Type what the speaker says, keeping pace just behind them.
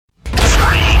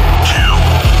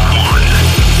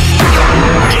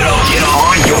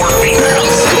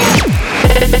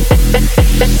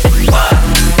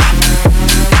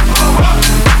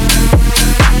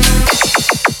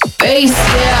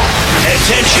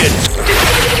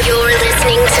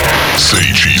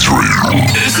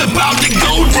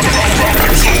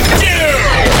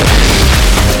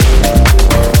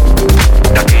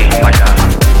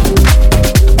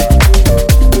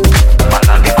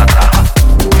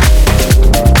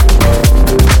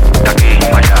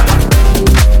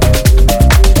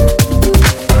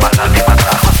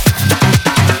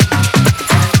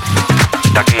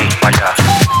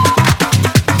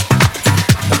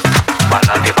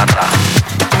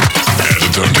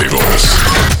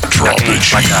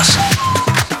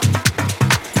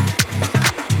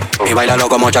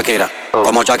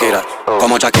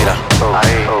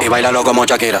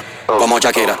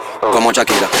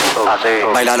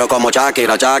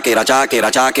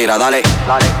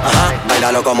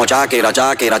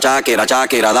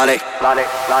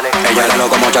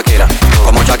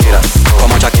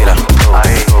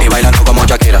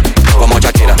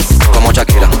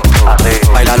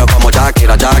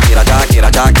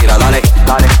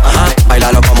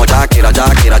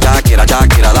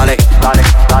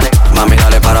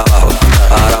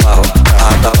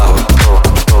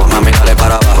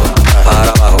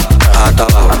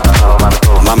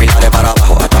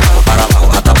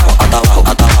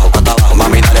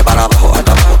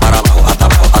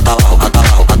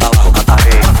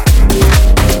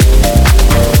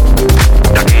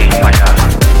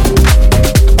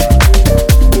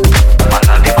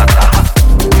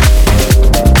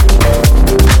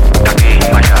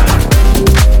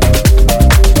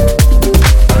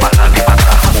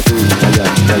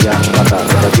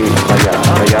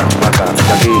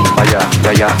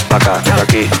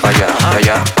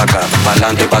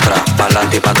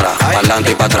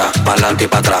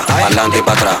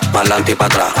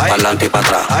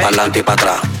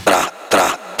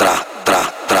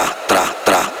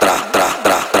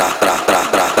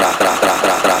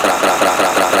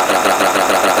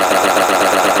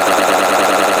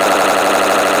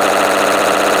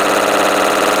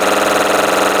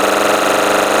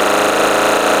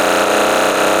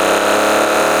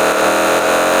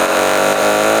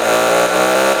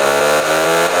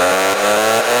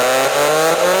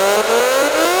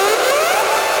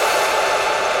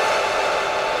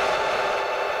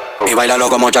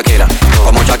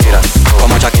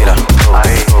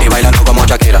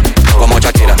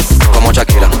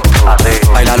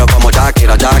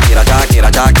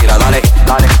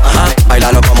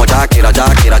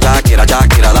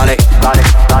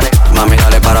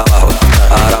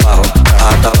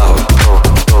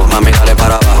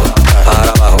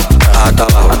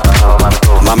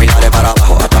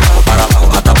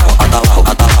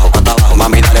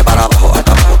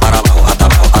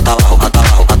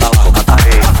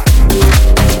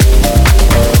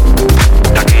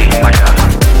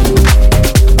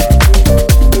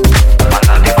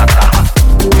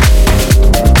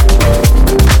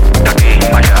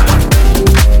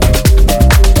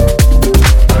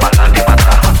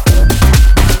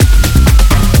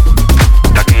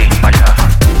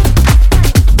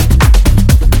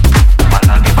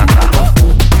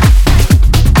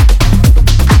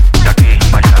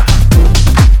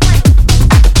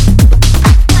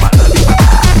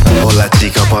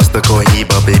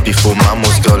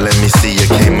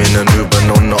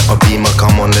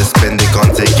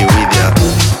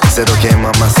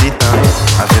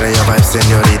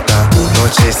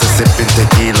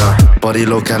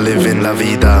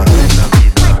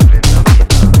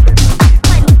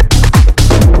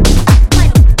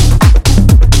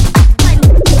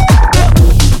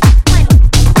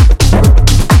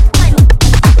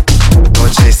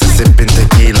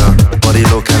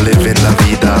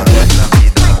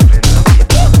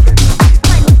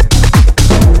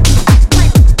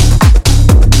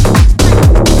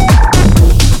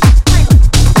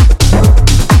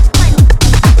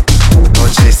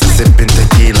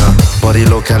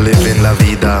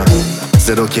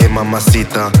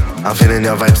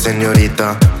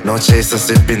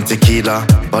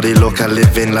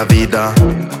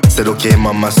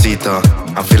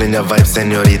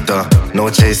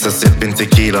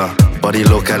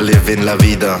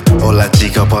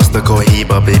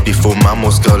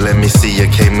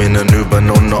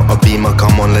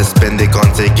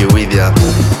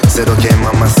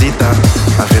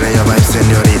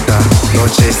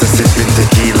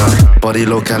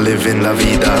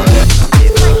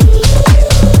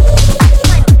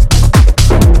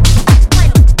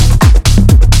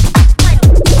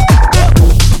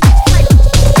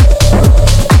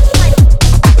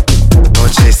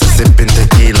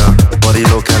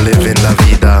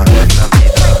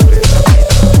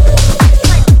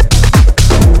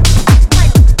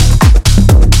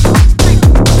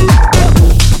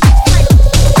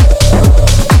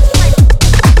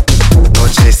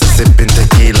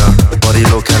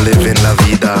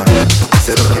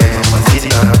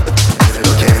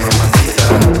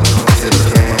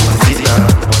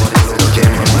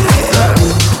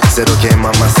Said okay,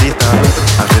 mamacita,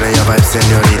 I'm feeling your vibe,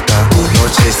 señorita. No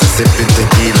chaser, sipping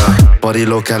tequila. Body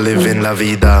loca, living la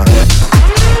vida.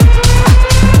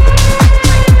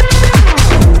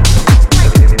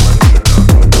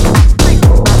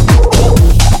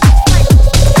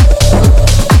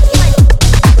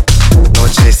 No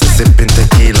chaser, sipping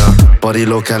tequila. Body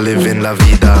loca, living la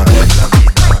vida.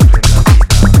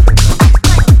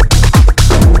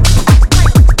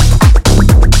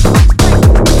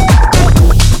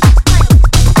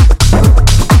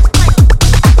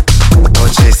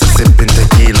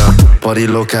 Body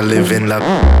loca, living la.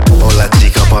 Hola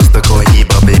chica, pasta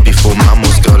cohiba. Baby,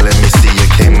 fumamos, girl, let me see you.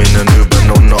 Came in an Uber,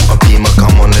 no, not a Beamer.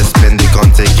 Come on, let's spend it,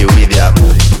 can't take you with ya.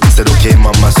 Said okay,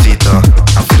 mamacita,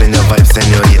 I'm feeling your vibe,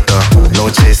 señorita. No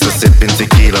chaser, sipping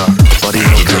tequila. Body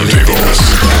loca, living la.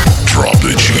 Drop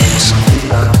the cheese.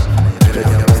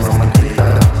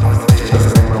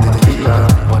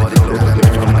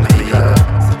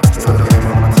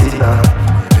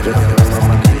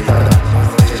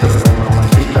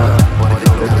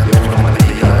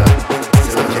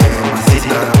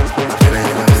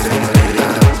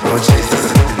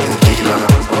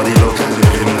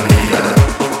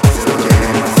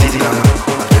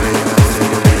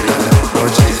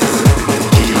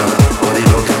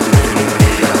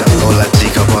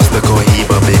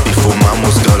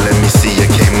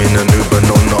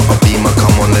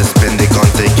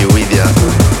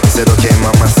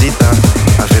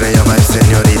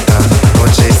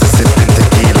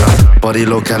 Body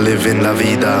loca, living la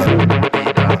vida.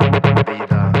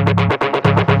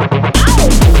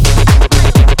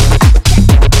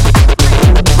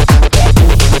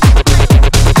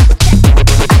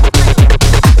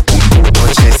 No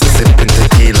chaser, sipping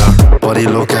tequila. Body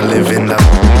loca, living la.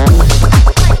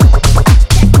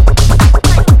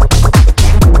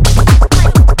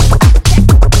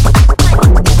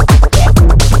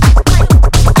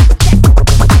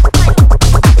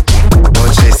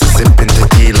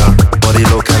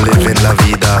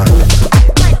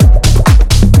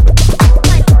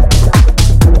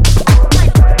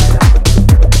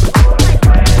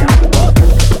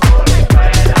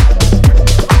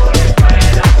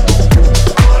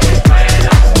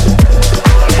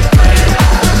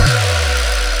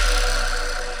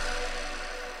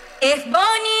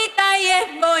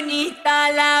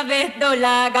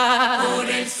 Por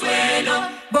el suelo,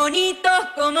 bonito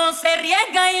como se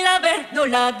riega y la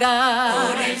verdolaga.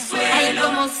 Por el suelo, ay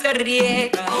cómo se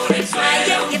riega. Por el suelo,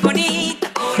 ay qué bonita.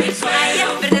 Por el suelo, ay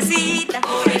es verdecita.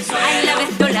 Por el suelo, ay la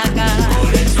verdolaga.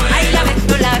 Por el suelo, ay la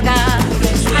verdolaga.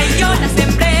 Ay yo la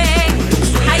sembré,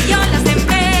 ay yo la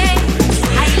sembré.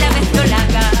 Ay la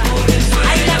verdolaga,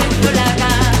 ay la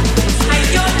verdolaga. Ay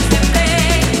yo la sembré,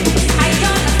 ay yo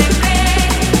la sembré.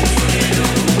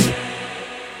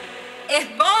 Es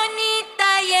bonita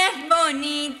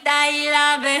y la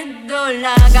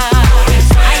verdolaga.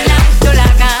 Ay, la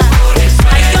verdolaga.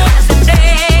 Ay, yo la sembré.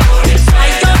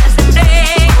 Ay, yo la sembré.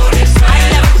 Ay,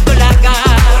 la verdolaga.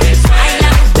 Ay, la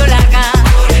verdolaga.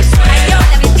 Ay, yo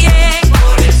la vendí.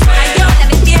 Ay, yo la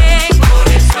vendí.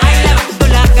 Ay, la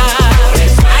verdolaga.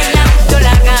 Ay, la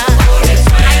verdolaga.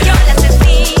 Ay, yo la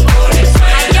sentí.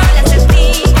 Ay, yo la sentí.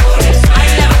 Ay,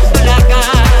 la verdolaga.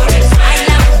 Ay,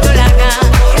 la verdolaga.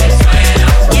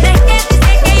 ¿Quién es que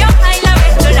dice que yo ay la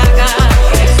verdolaga?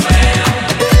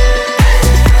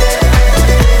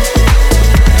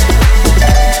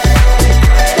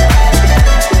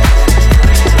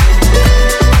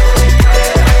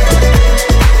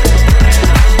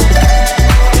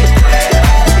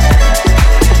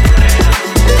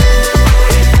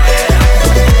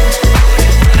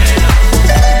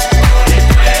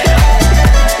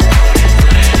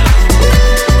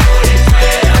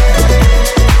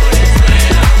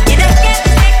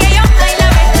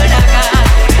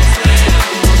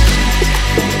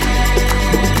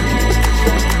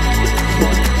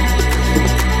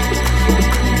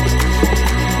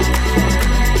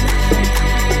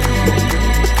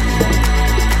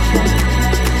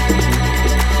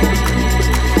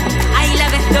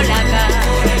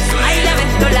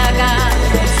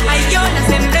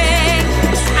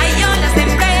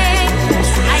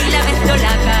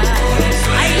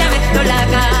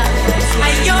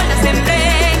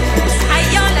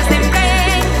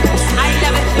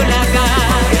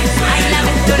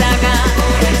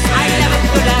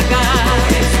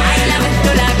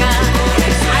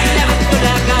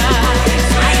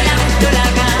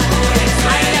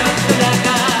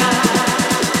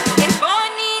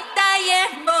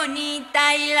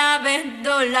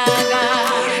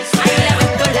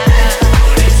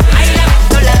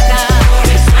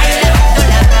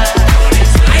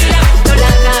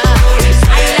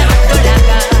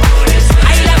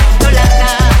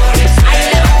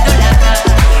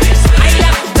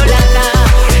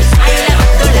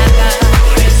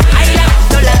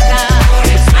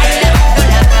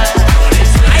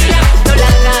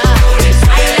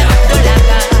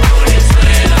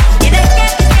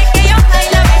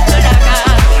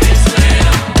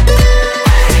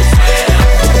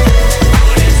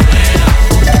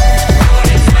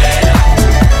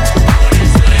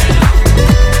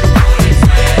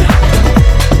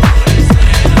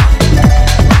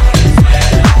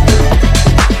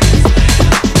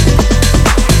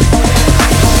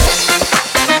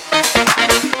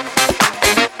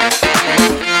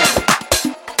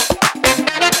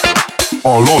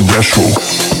 tesó.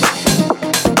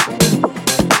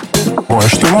 Ma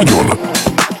este nagyon.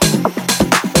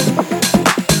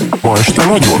 Ma este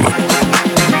nagyon.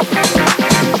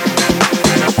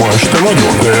 Ma este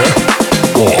nagyon. De.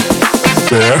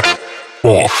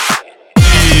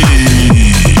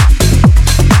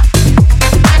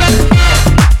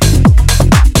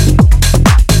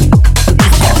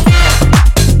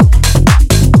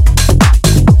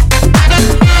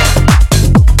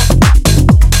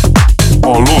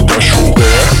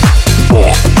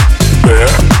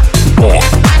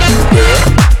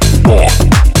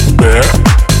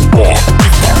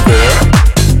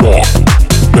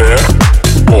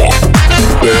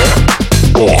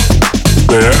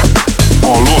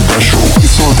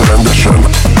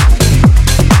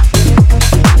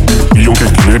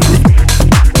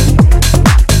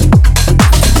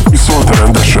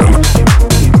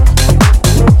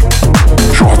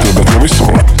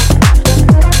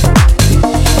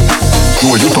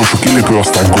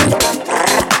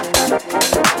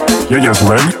 Jegyezd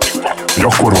meg, hogy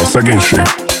akkor van szegénység,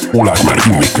 ólát már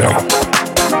inni kell.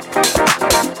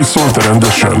 Iszol te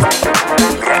rendesen?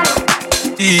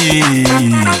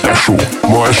 Tesó,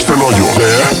 ma este nagyon.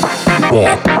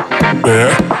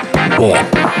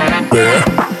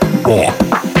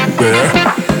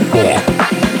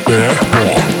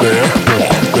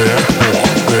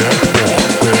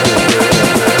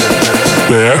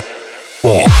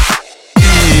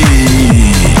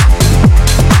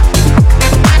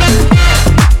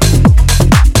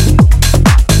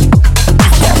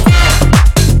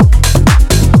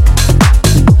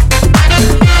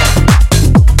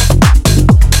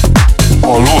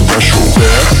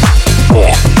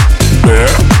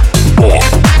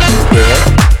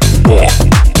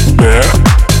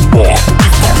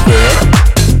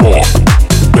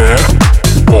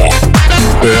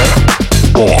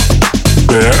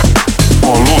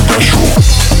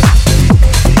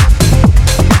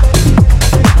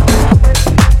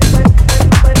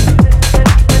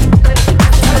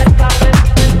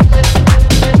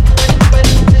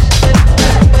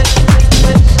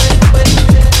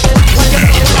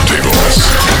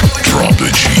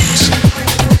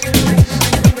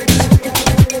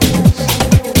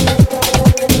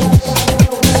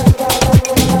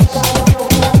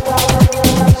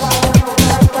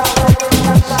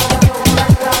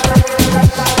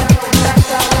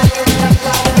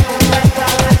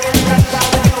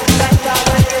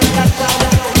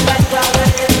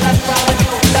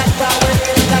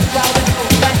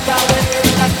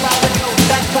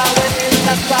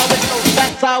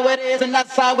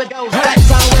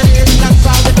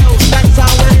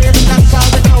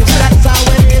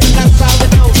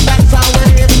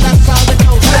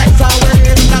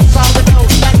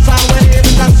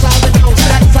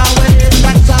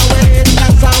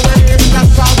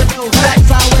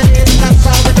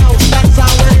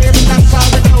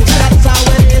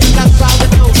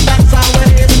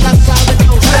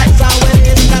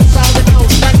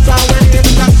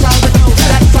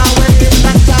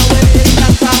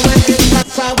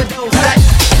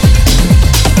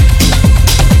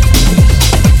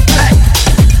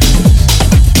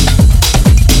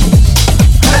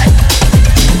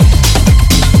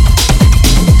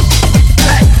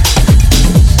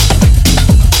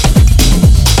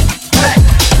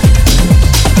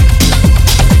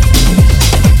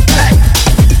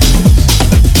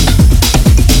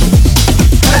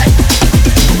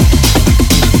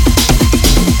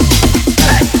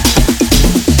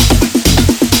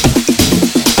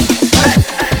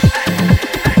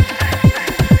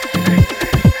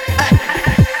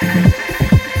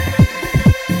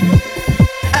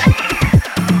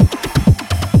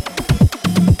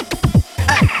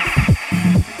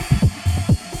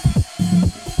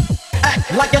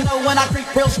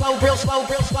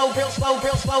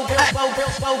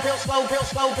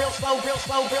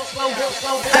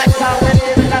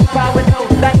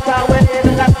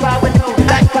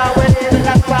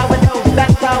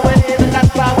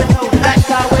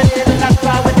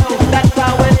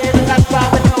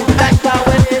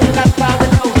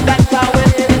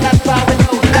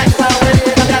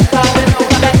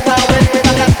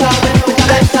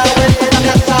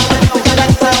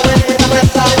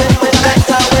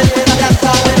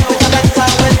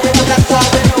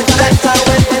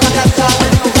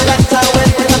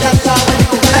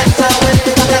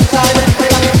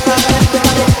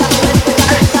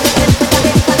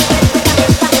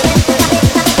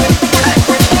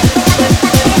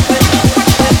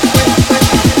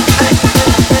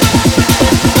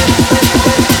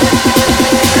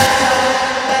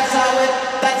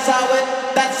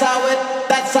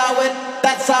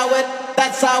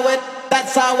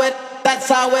 That's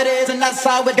how it is, and that's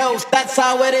how it goes. That's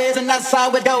how it is, and that's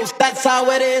how it goes. That's how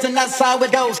it is, and that's how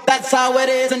it goes. That's how it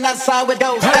is, and that's how it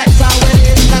goes. That's how it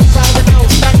is, and that's how it goes. That's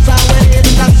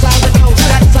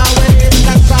how it is, and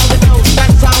that's how it goes.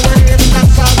 That's how it is, and that's how it goes. That's how it is, and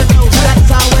that's how it goes. That's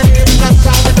how it is, and that's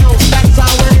how it goes. That's how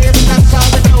it is, and that's how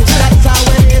it goes. That's how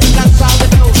it is,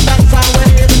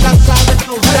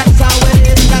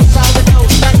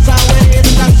 and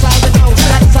that's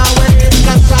how it goes. That's how it is, and that's how it goes. That's how it is, and that's how it goes. That's how it is, and that's how it goes. That's how it is, and that's how it goes. That's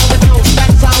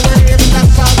how it is, and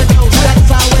that's how it goes. That's how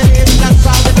it is, and that's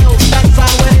how it goes. That's how it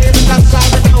is, and that's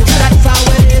how it goes. That's how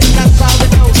it is, and that's how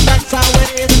it goes. That's how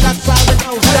it is, and that's how it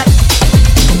goes.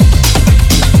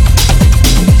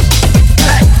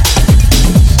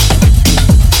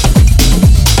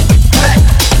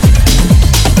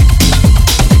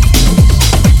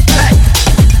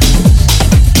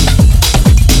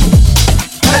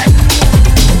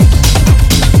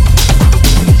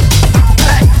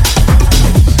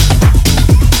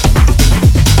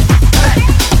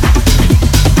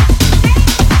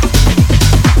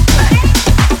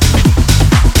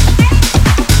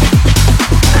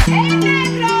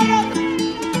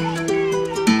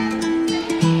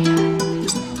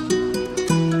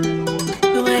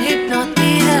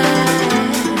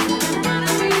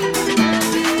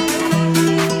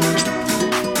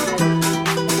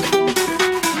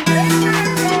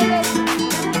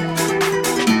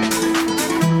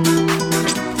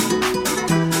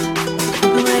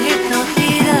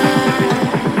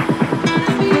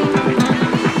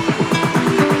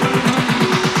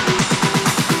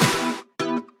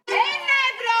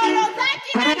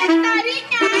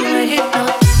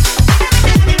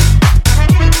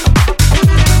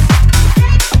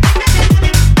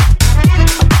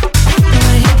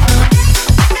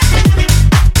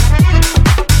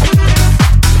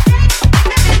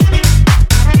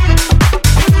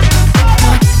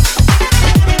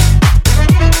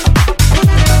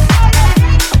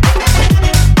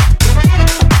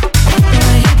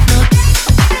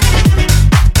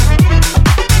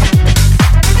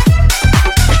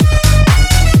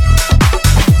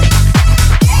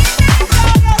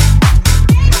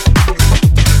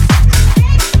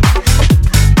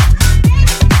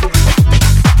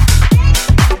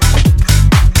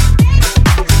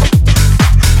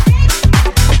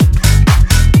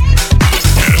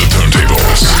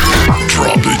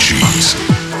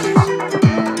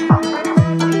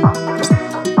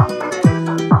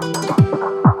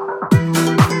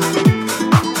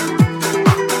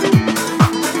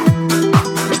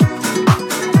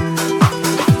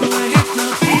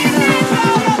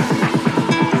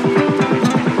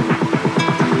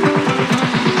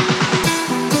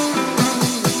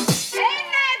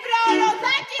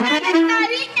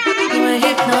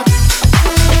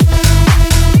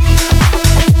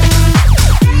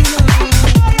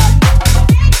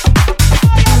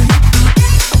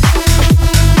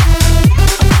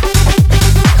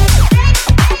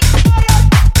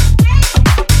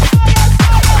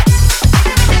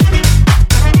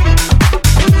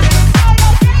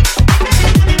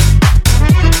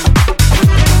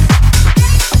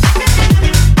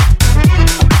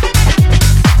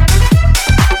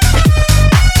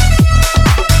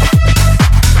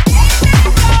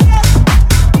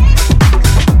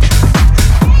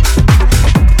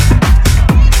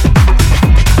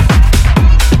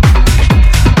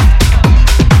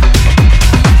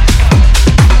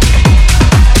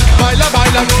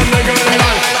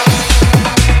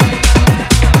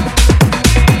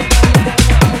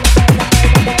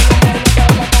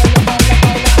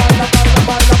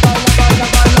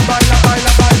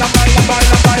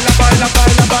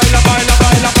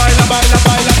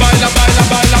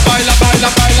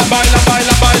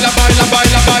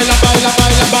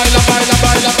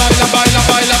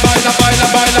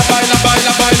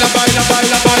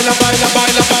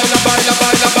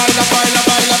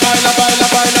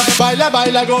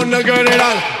 Baila con el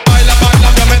general. Baila,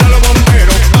 baila, llamen a los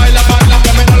bomberos. Baila, baila,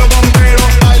 llamen a los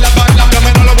bomberos. Baila, baila,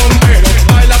 llamen a los bomberos.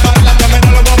 Baila, baila, llamen a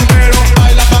los bomberos.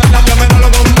 Baila, baila, llamen a los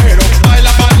bomberos.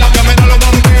 Baila, baila, llamen a los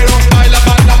bomberos. Baila,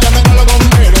 baila, llamen a los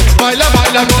bomberos. Baila,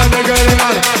 baila con el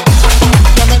general.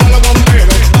 Llamen a los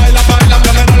bomberos. Baila, baila,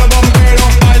 llamen a los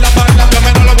bomberos. Baila, baila,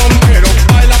 llamen a los bomberos.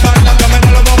 Baila, baila, llamen a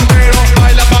los bomberos.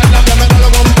 Baila, baila, llamen a los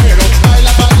bomberos.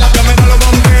 Baila, baila, llamen a los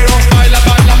bomberos. Baila,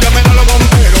 baila, llamen a los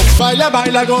bomberos. Baila,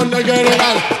 baila con el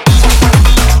general.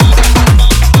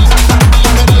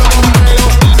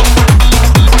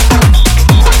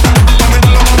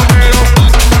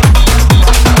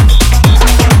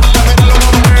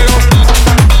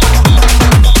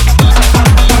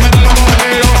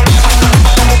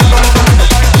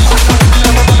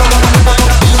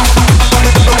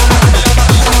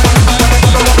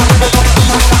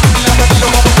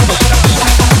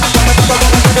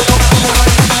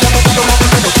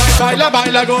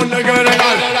 baila con el general.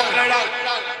 Baila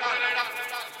con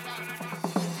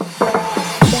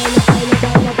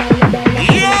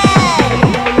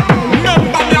el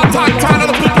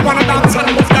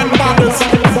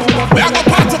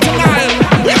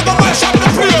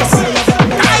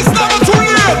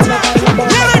general.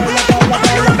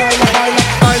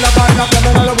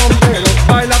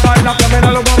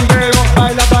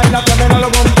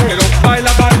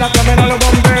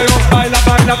 Baila,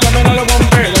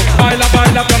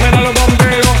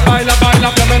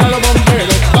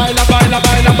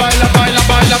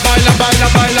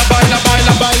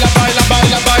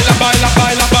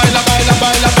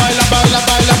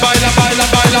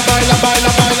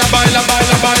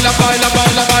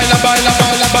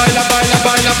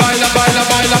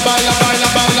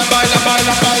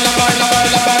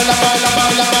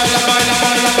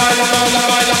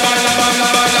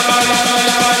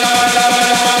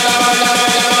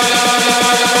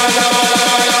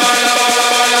 baila,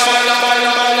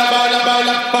 camina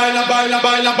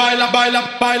los bomberos.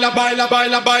 Baila, baila,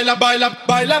 camina los bomberos. Baila, baila,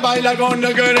 camina los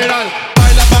bomberos.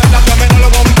 Baila, baila, camina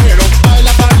los bomberos.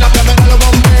 Baila, baila, camina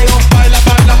los bomberos. Baila, baila, camina los bomberos. Baila,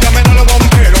 baila, camina los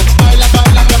bomberos. Baila, baila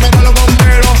con el general. Camina los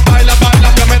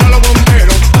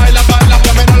bomberos. Baila, baila,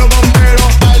 camina los bomberos.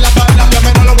 Baila, baila,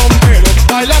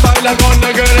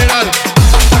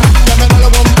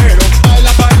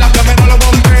 camina los bomberos.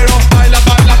 Baila,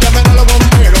 baila, camina los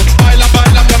bomberos. Baila,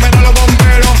 baila, camina los bomberos. Baila, baila, camina los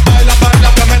bomberos.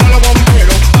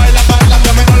 Baila, baila,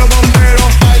 camina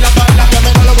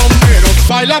los bomberos.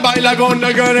 Baila, baila con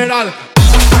el general.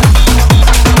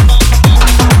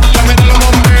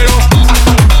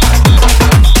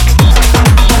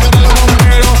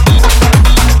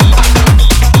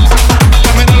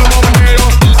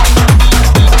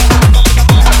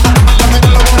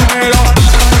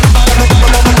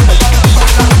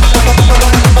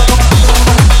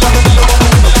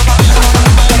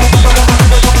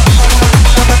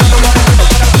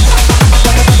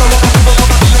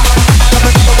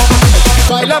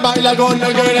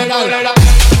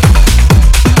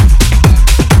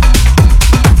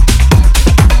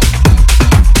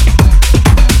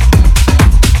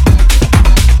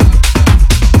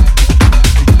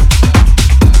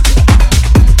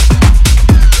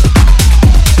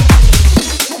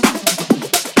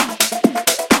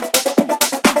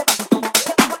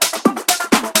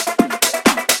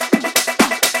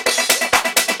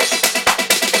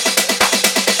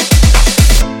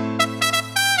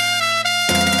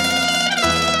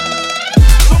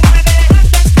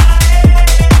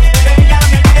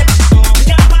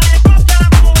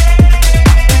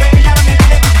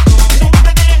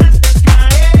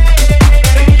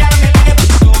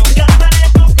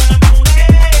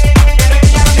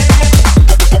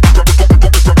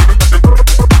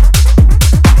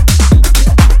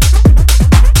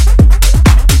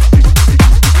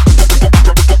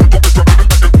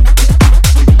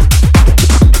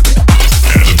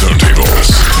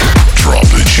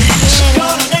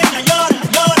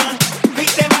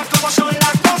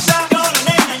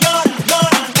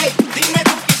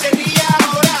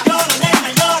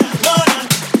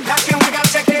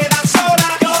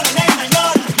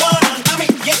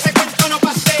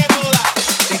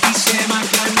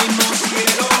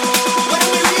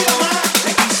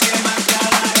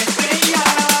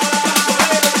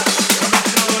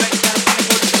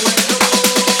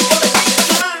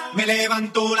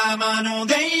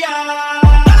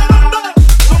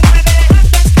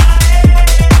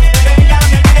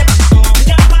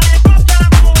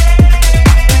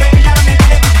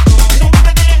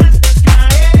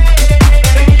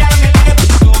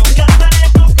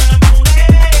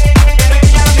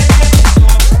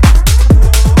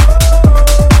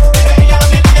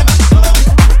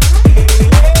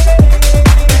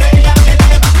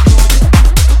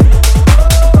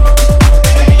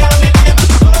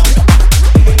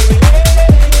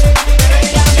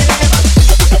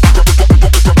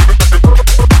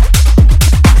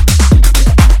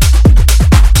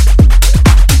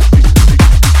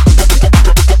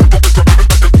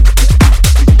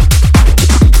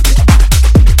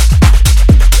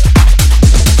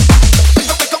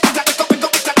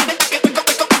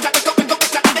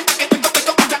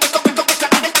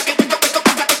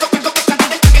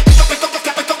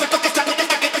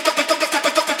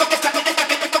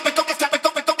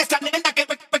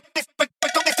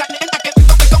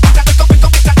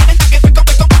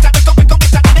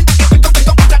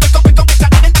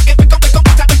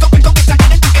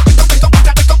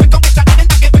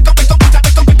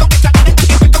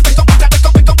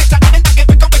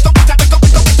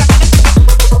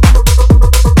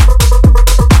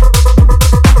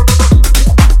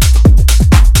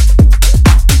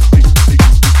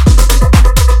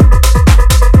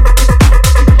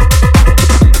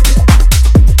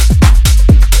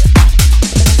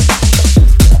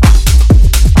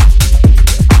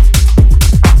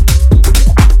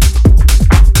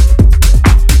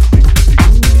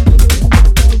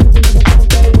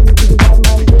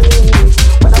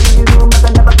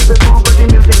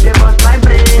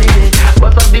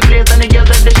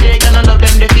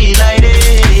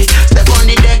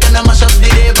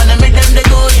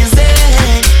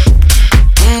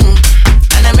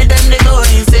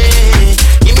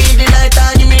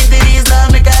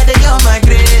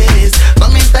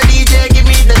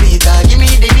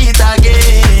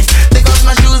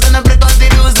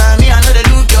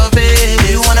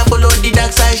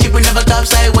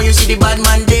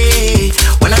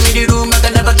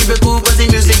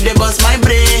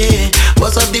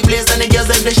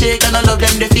 all of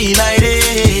them they feel like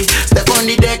they step on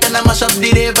the deck and I mash up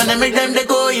the rave and I make them they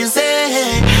go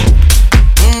insane.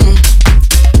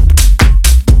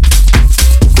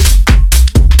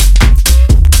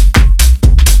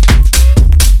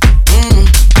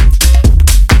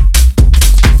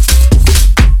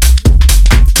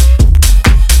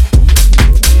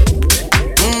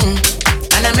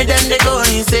 And I make them they go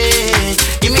insane.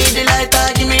 Give me the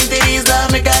lighter, give me the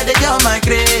reason, make I take out my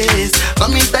craze.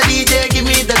 Come Mr. DJ, give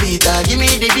me the beat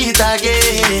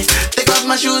again. Take off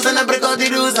my shoes and I break out the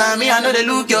rules and me, I know they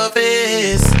look your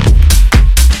face.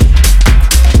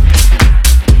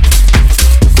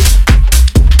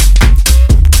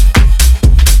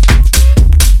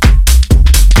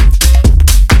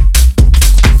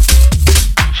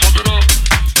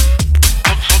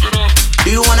 Do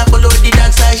you wanna follow the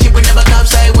dark side? Ship will never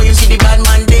capsize when you see the bad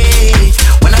man day.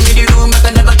 When I'm in the room, I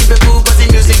can never keep it cool, cause the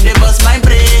music they bust my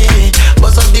brain.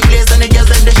 Bust up the place and the girls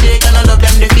them they shake and all of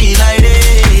them they feel like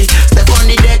they step on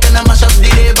the deck and I mash up the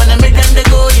rave and I make them they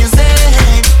go insane.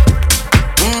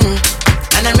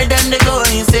 And I make them they go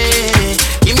insane.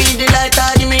 Give me the lighter,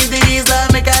 give me the reason,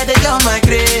 make I take out my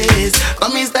craze.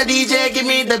 Come Mr. DJ, give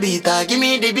me the beat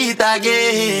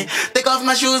again. Take off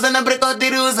my shoes and I break out the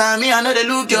rules and me, I know they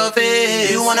look your face.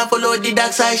 You wanna follow the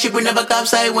dark side, ship will never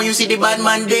capsize when you see the bad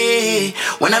man day.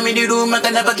 When I'm in the room, I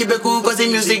can never keep it cool, cause the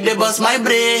music they bust my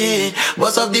brain.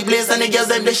 Bust up the place and the girls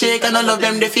them they shake and all of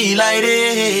them they feel like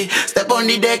they step on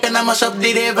the deck and I mash up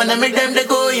the rave and I make them they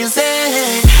go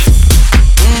insane.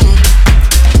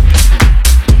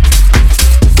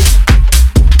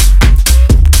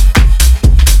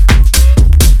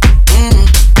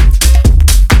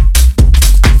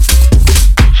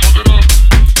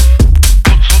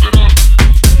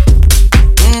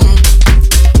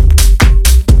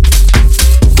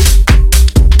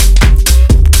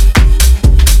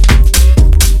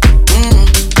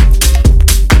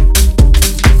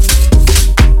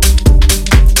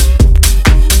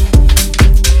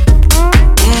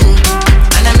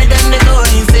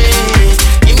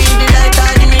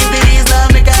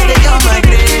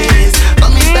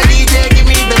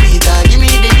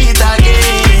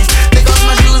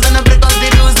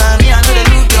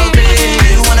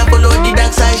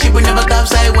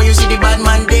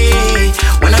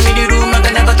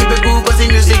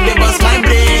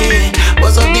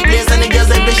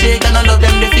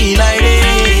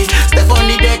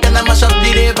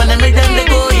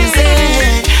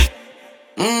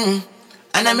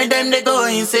 And I make them they go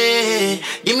insane.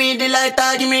 Give me the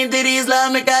lighter, give me the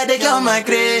reason, make I take out my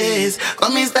craze.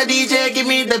 Come Mr. DJ, give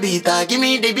me the beat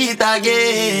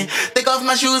again. Take off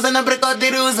my shoes and I break out the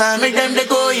rules and make them they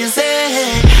go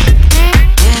insane.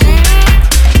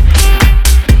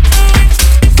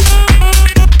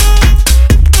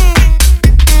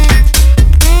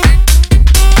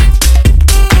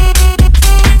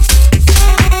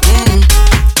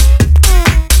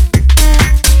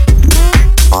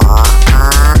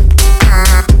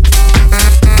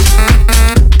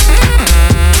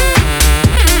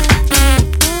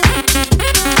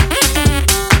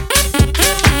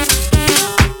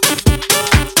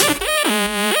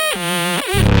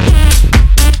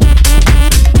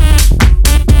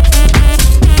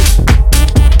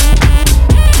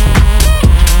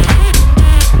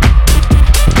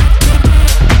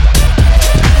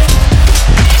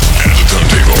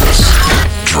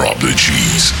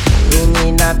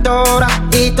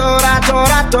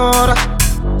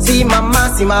 Si mamma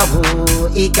si mawu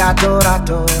ika tora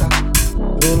tora.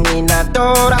 Menina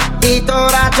tora i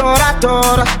tora tora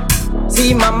tora.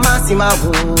 Si mamma si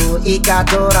mawu ika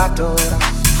tora tora.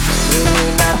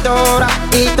 Menina tora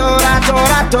i tora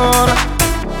tora tora.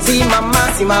 Si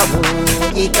mamma si mawu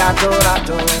ika tora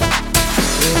tora.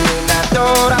 Menina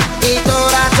tora i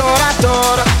tora tora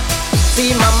tora.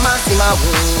 Si mamma si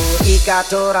mawu ika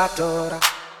tora tora.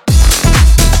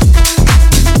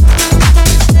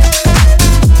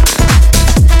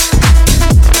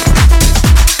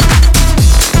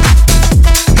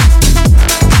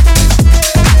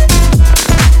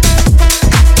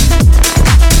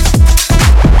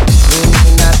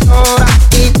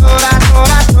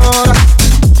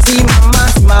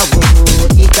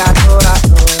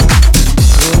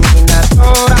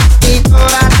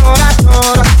 Tora, tora,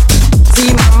 tora.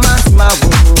 Si mamma si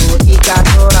mawu ika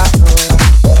tora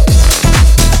tora.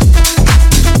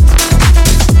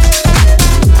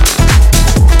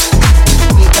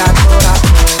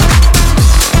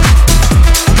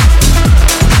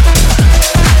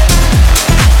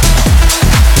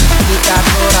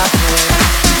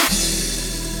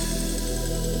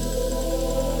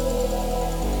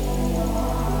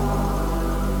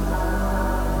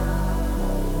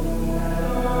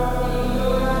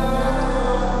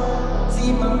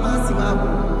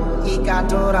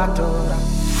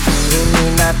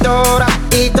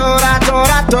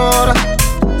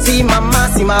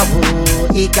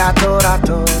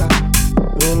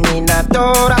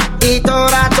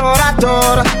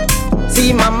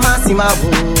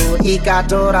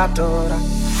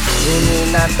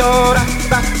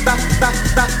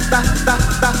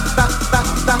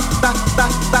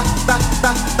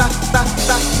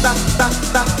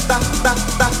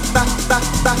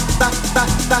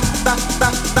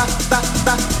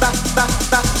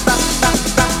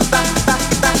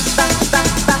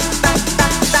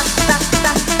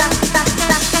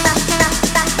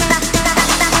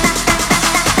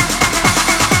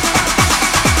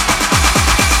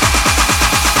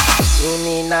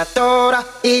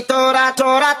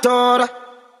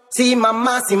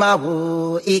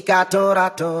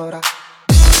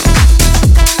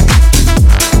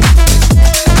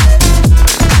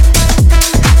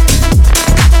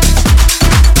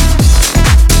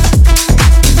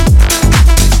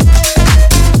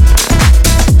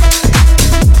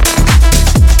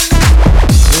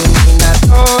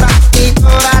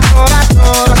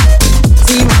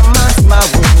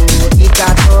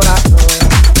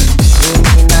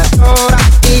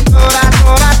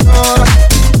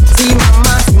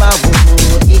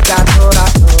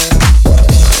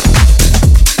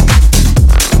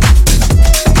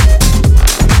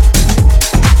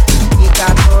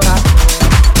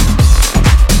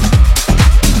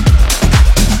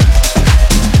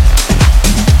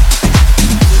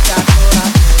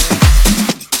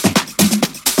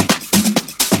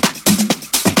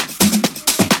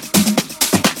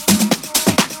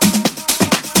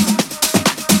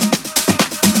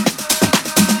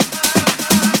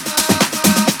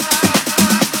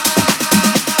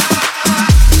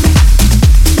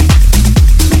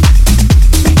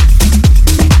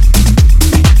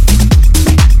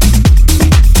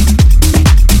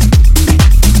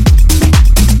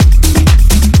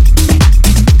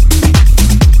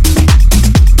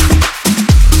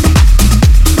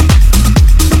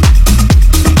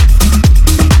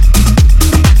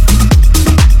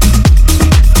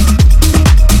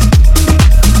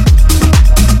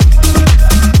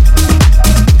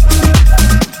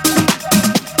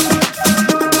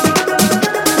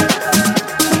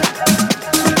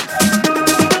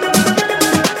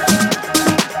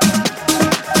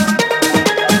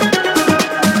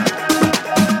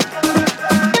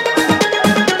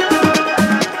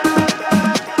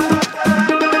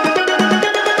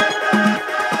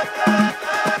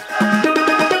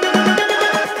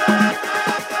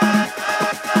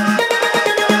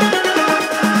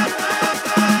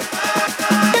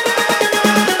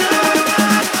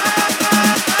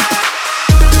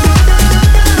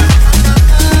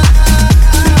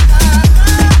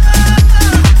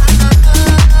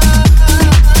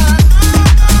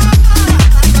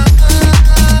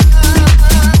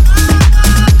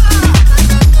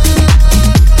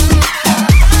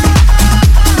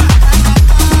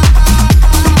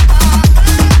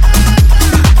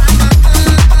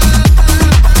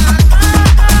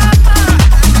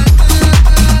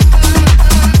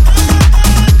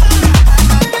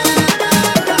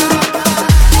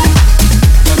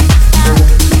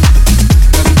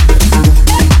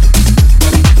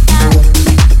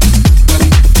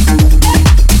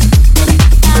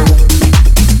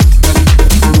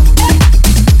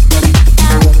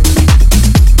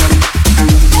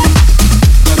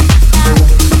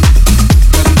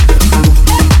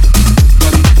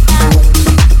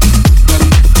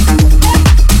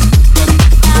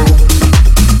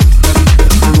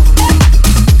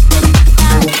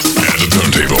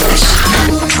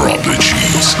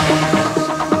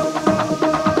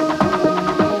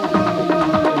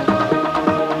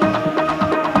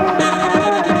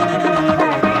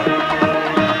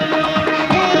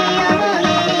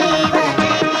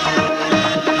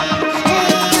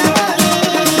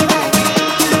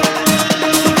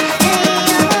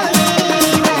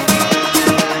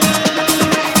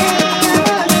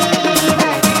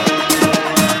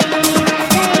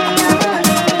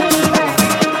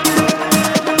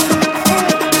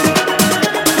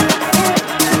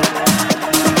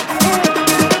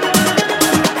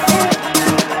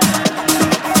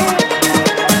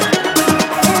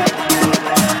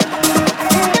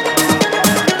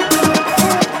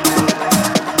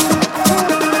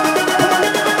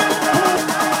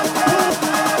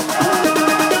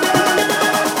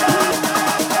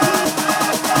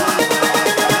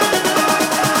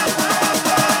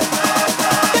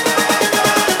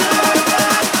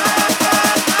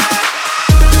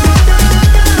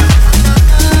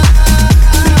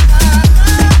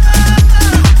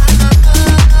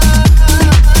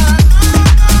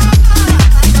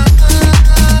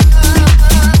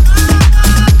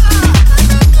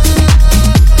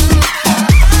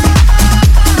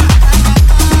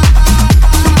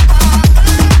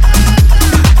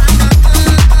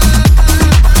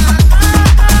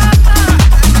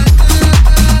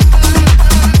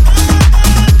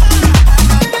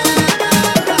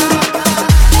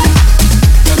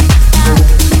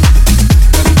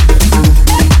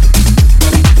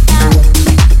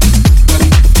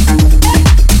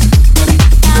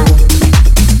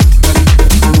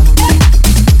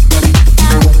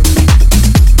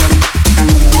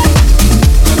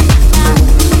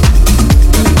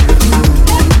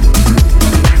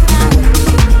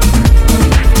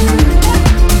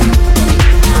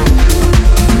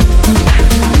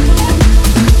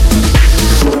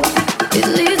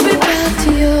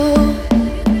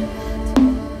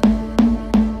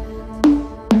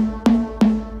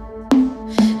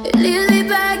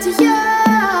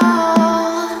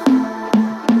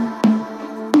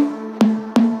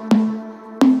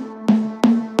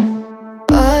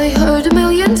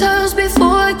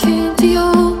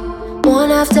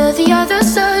 the other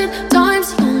side.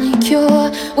 Time's the only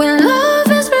cure. When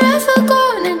love is forever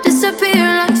gone and disappear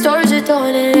like stars at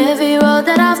dawn. And every road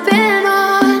that I've been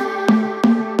on,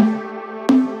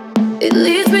 it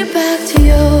leads me back to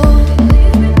you.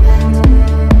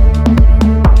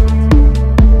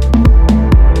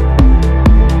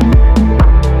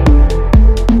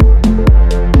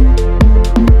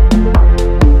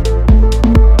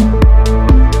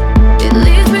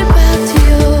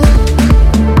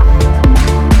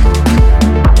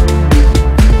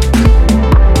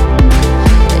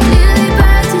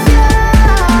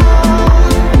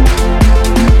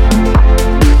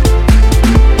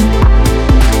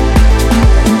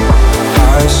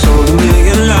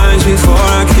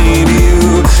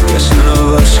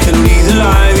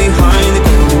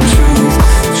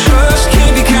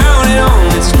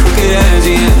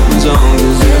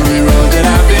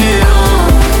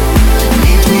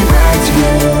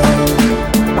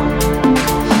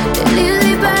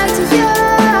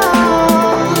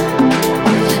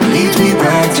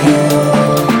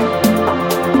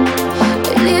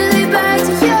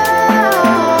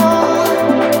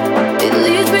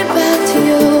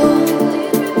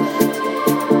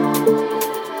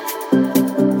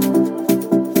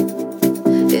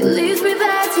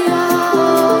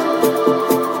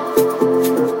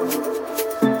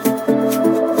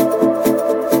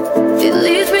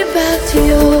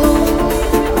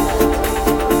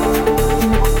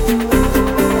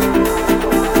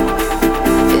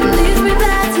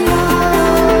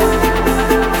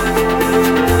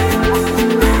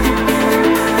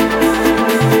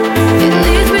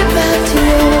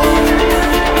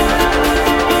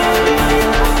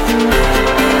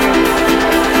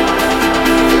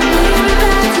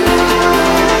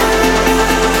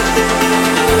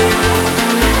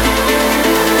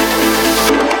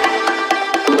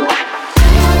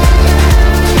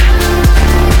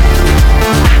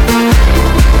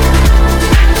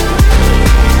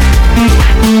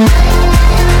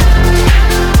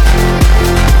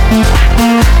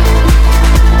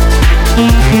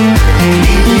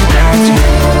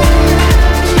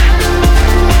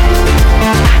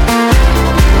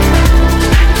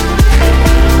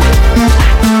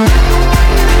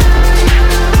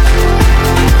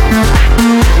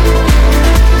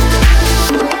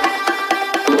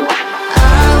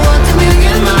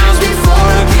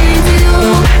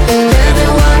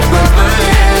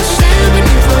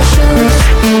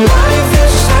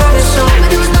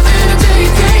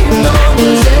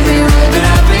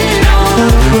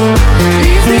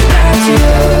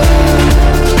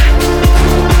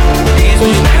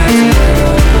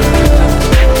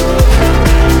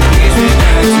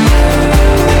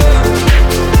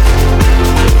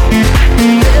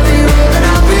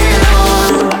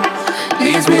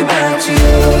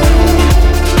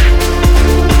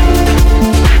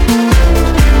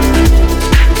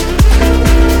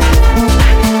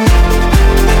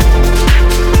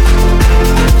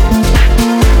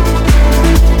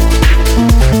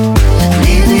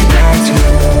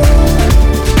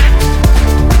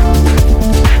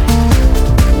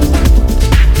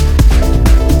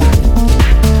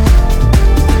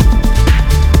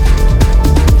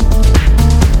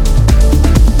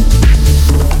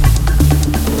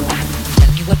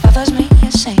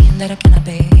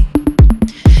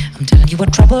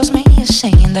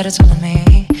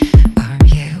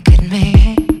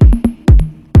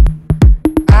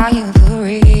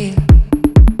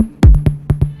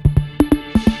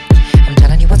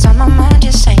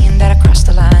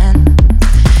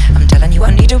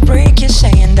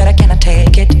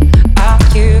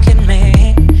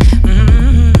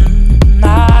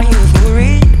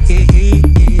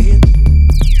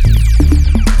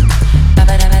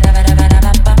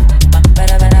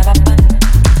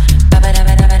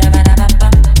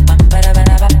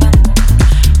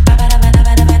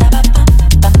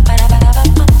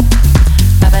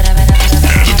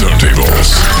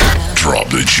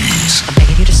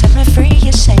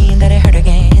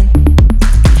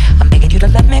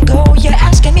 You're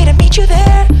asking me to meet you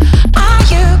there. Are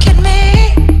you kidding me?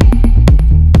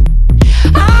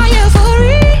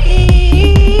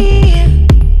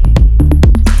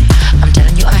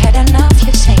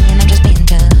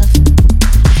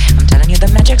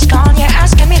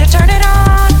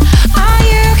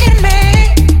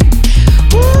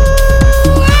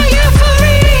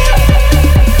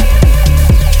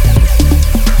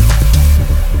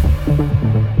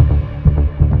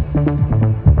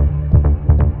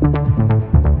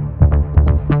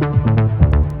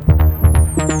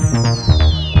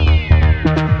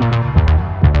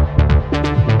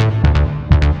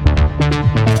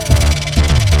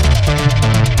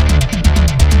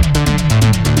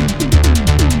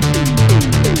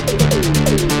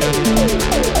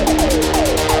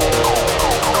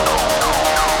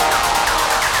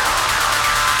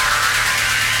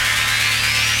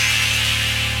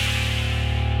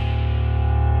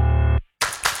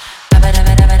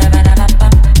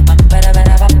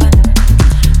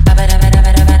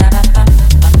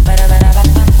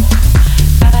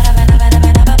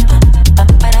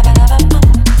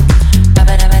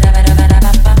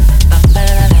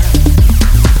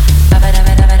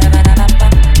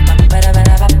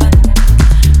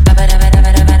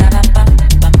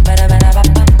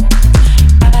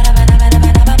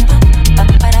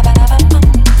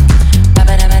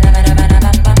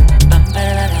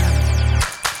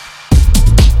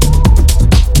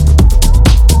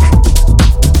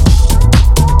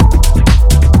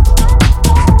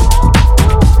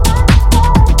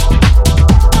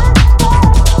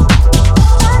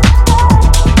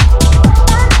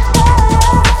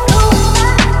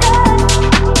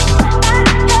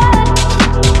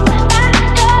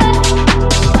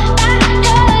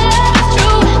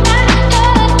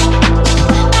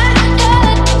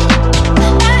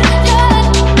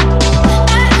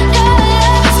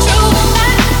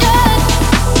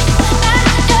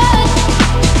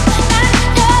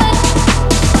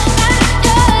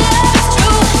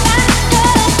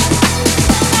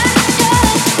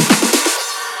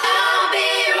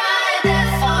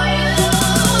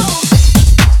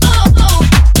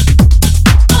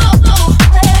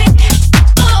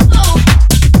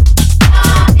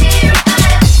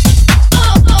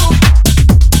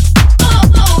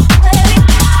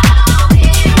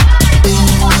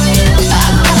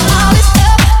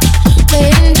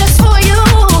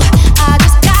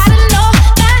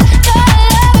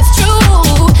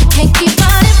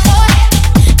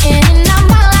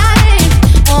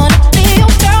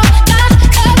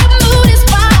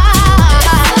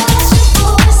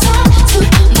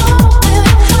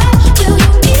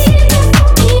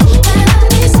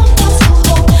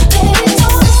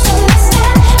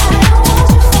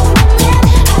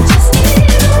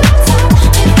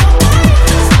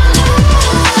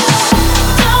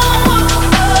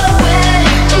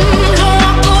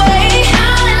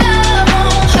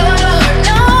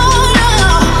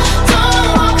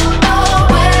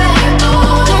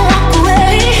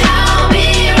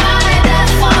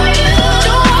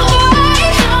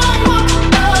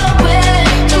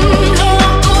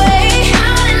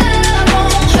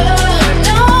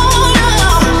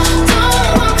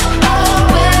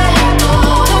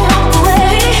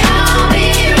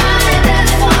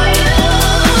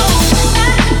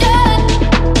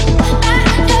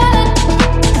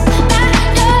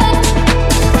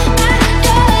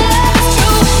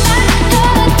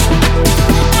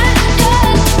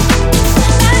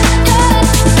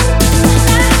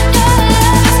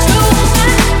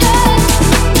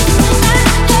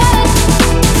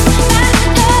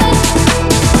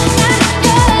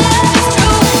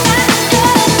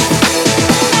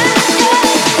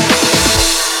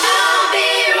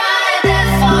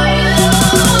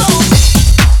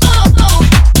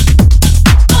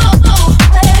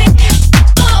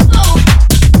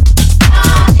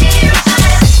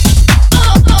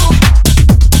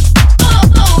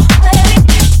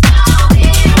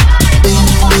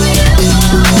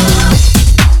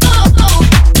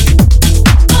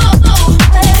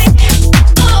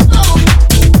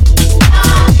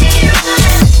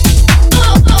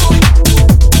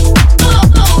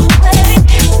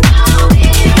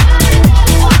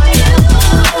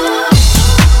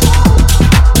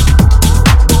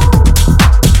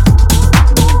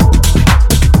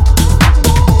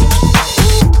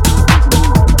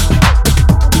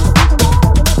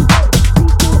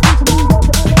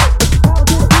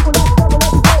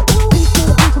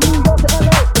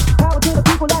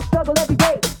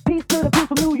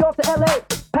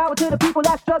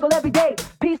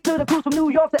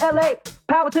 York to LA.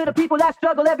 Power to the people that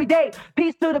struggle every day.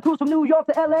 Peace to the crews from New York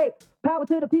to LA. Power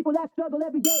to the people that struggle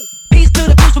every day. Peace to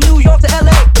the crews from New York to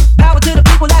LA. Power to the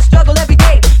people that struggle every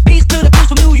day. Peace to the crews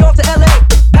from New York to LA.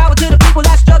 Power to the people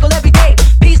that struggle every day.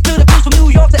 Peace to the crews from New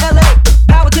York to LA.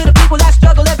 Power to the people that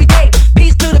struggle every day.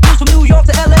 Peace to the crews from New York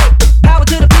to LA. Power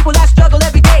to the people that struggle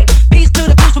every day. Peace to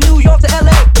the crews from New York to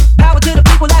LA. Power to the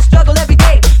people that struggle every day.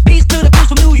 Peace to the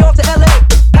crews from New York to LA.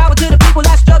 Power to the people that struggle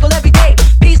every day.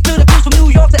 Peace to the crews from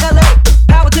New York to LA.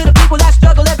 Power to the people that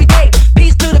struggle every day.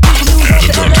 Peace to the crews from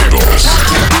New York to LA.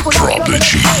 Drop the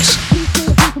cheese.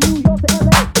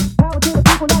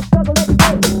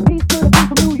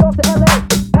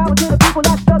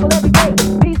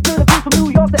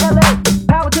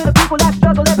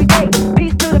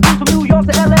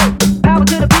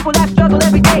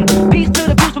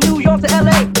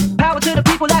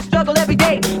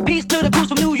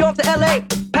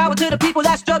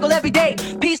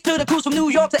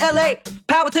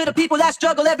 Power to the people that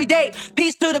struggle every day.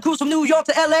 Peace to the crews from New York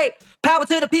to LA. Power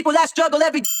to the people that struggle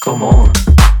every day. Come on.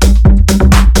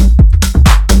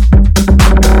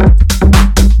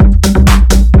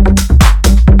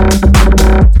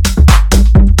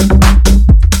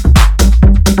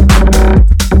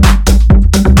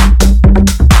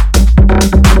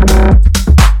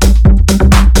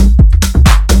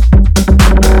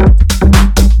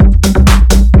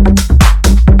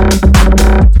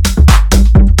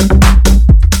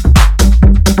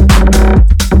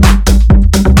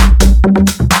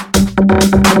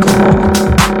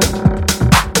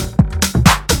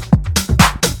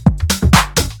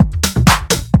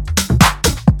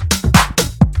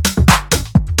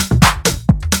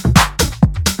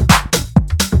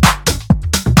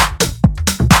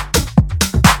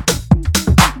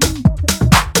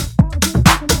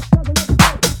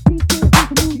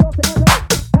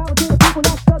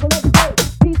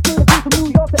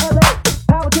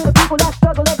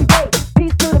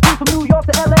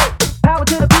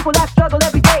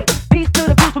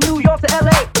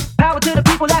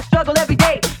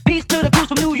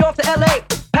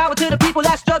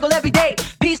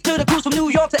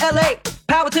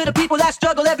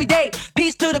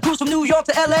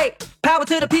 Power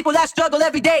to the people that struggle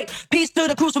every day. Peace to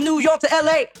the crews from New York to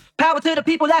LA. Power to the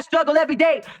people that struggle every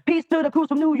day. Peace to the crews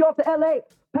from New York to LA.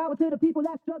 Power to the people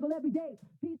that struggle every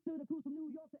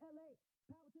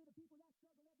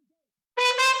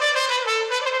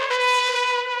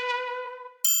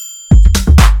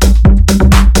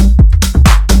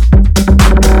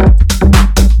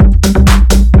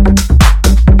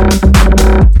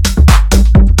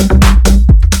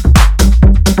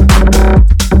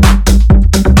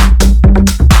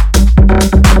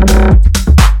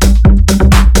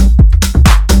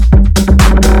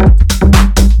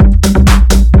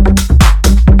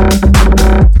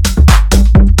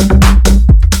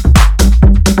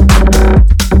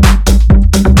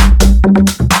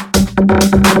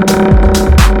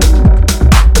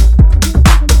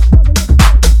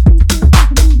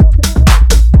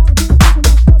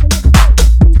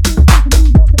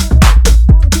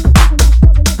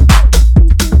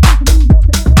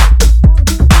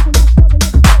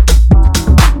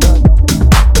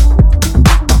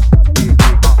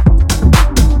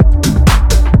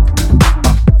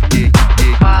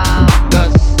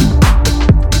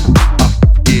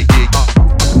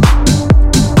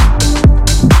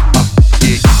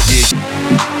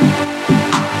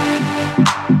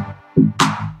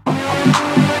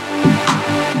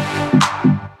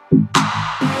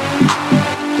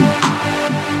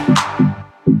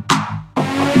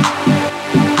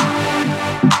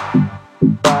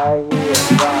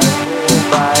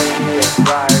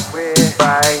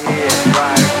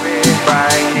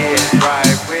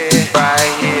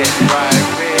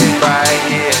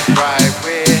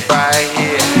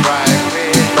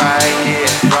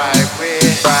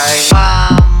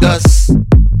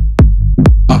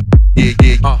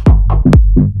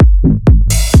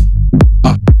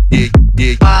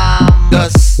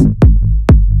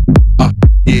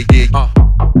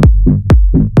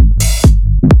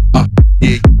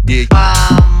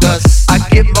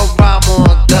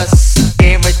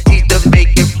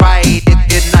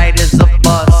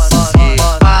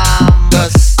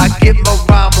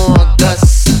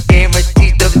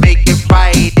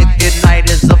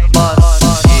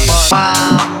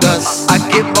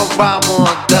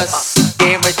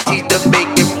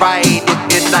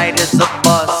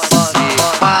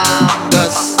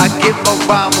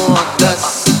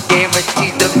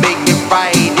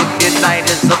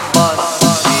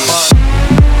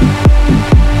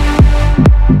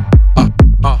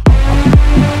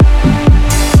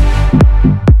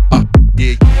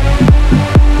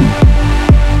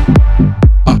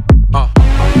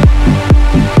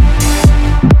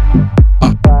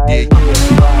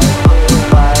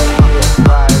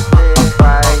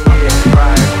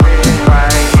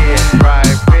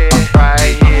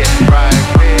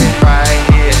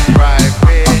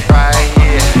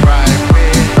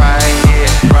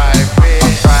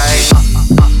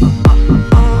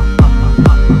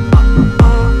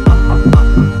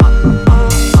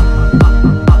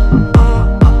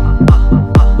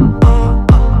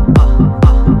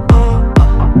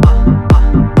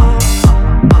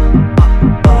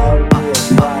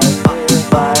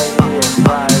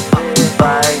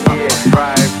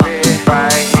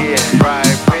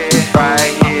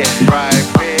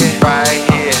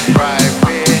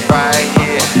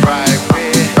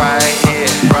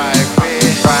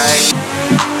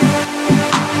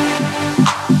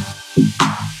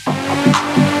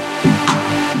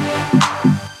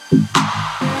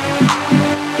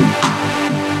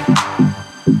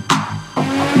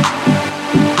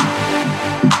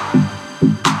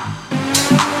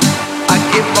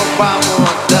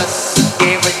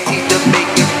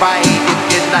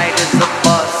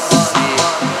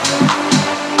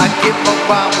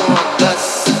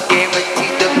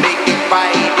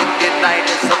ride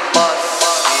is a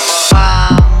must.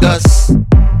 Gus.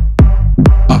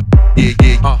 Yeah,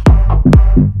 yeah.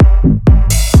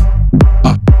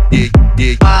 Yeah,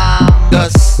 yeah.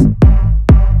 Gus.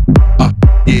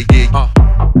 Yeah, yeah.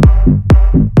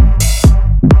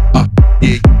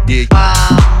 Yeah, yeah.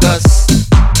 Gus.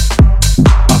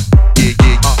 Yeah,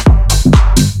 yeah.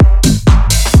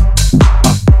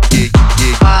 Yeah,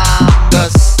 yeah.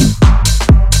 Gus.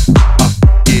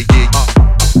 Yeah, yeah.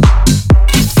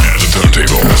 The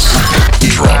turntables.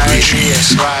 Drop the cheese.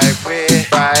 Right here,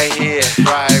 right here,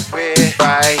 right here,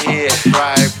 right here,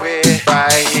 right here, right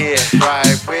here, right here,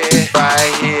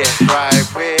 right here, right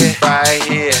here, right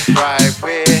here, right here,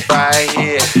 right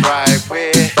here, right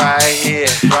here, right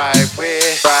here, right here,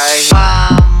 right here.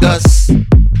 Gus.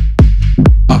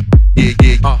 Yeah,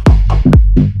 yeah.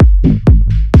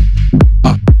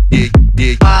 Yeah,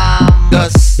 yeah.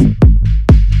 Gus.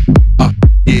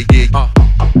 Yeah, yeah.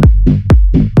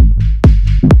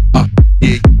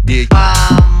 Yeah, yeah.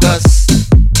 Gus.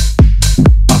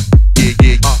 Yeah,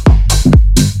 yeah.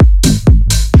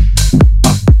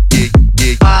 Yeah,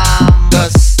 yeah.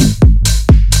 Gus.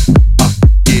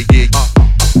 Yeah, yeah.